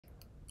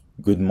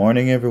Good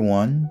morning,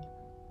 everyone,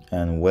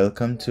 and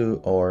welcome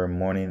to our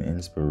morning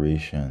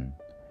inspiration,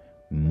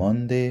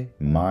 Monday,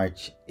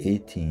 March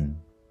 18,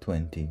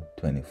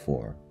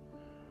 2024.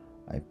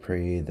 I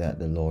pray that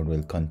the Lord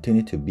will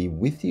continue to be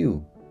with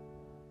you,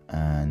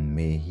 and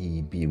may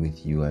He be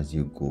with you as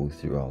you go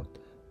throughout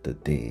the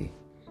day.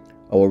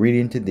 Our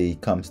reading today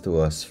comes to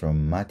us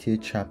from Matthew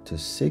chapter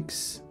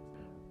 6,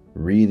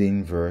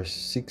 reading verse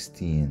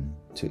 16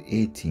 to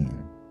 18,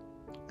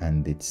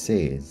 and it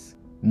says,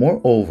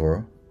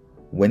 "Moreover,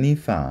 when ye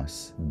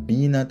fast,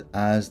 be not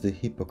as the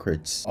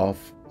hypocrites of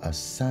a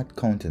sad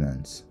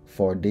countenance,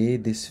 for they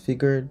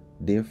disfigured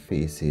their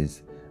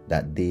faces,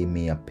 that they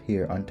may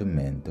appear unto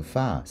men to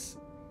fast.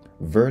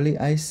 Verily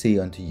I say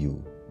unto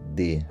you,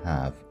 they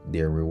have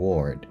their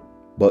reward.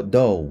 But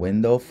thou,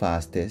 when thou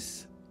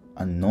fastest,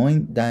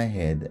 anoint thy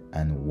head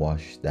and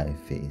wash thy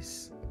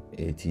face."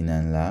 18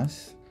 and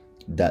last,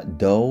 "that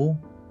thou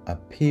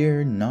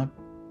appear not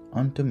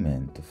unto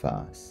men to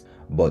fast,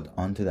 but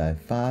unto thy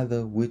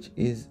Father which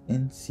is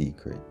in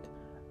secret,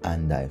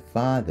 and thy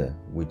Father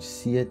which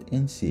seeth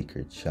in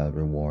secret shall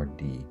reward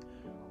thee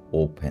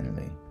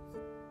openly."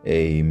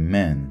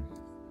 Amen.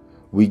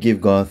 We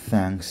give God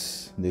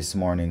thanks this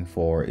morning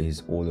for His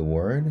holy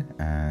word,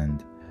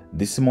 and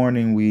this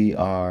morning we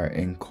are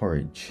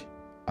encouraged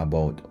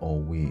about how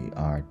we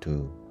are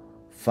to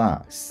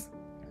fast.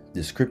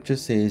 The scripture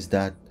says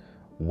that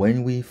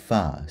when we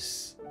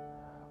fast,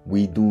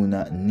 we do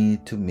not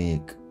need to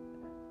make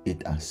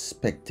it a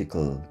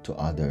spectacle to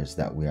others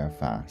that we are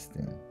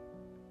fasting.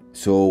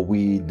 So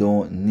we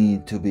don't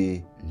need to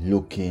be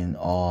looking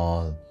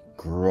all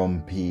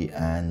grumpy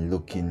and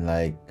looking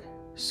like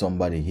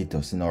somebody hit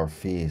us in our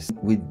face.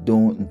 We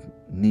don't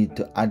need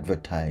to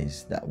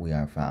advertise that we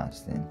are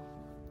fasting.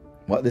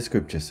 What the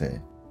scripture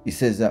say? It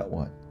says that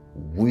what?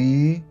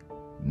 We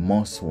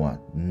must what?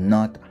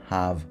 Not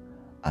have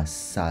a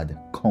sad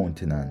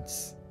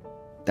countenance.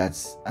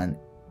 That's an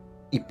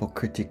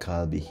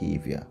hypocritical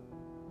behavior.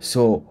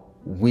 So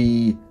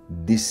we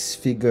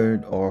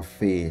disfigured our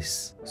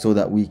face so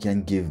that we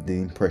can give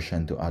the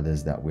impression to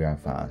others that we are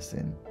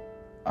fasting.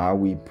 Are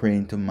we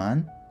praying to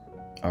man,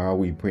 or are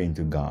we praying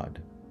to God?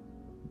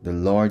 The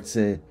Lord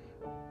said,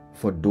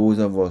 for those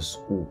of us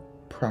who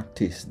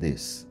practice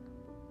this,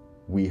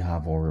 we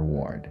have our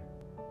reward.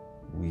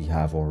 We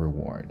have our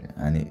reward,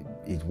 and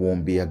it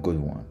won't be a good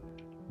one.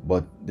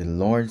 But the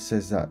Lord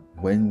says that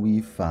when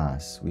we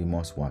fast, we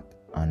must what?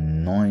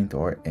 Anoint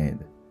our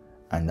head,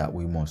 and that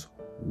we must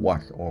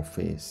wash our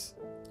face.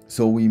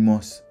 So we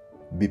must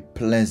be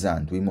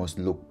pleasant. We must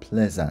look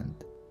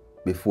pleasant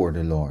before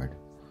the Lord.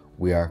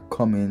 We are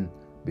coming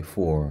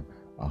before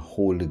a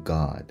holy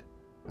God,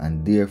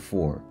 and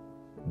therefore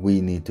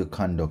we need to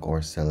conduct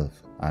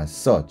ourselves as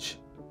such.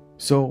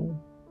 So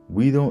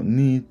we don't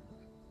need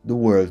the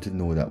world to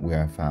know that we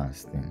are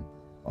fasting,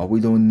 or we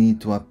don't need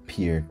to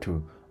appear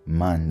to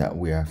man that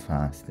we are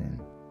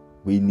fasting.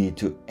 We need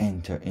to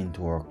enter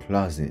into our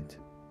closet,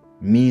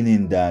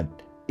 meaning that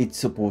it's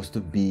supposed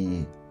to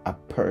be a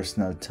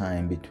personal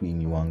time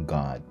between you and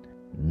God,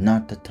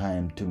 not a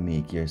time to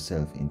make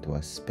yourself into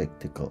a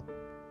spectacle.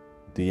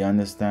 Do you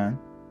understand?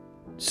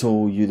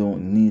 So you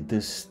don't need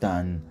to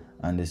stand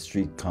on the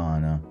street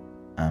corner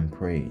and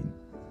pray.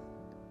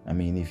 I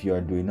mean, if you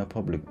are doing a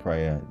public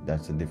prayer,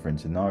 that's a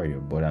different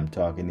scenario. But I'm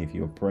talking if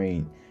you're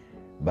praying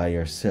by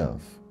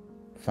yourself,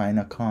 find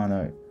a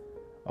corner,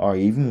 or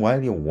even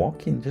while you're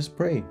walking, just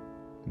pray.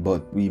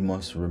 But we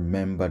must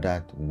remember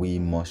that we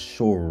must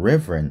show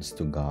reverence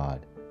to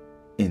God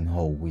in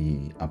how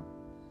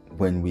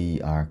when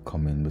we are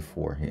coming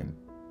before Him.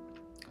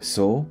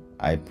 So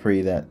I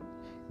pray that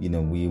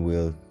we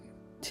will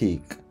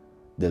take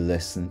the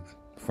lesson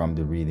from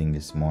the reading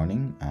this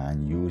morning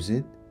and use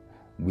it.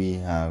 We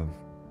have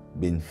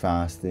been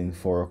fasting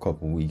for a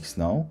couple weeks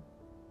now,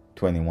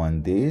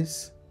 21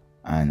 days,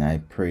 and I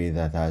pray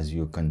that as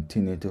you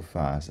continue to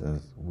fast,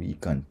 as we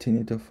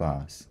continue to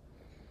fast,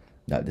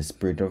 that the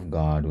Spirit of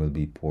God will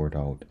be poured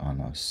out on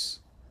us.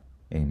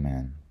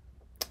 Amen.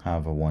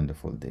 Have a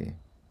wonderful day.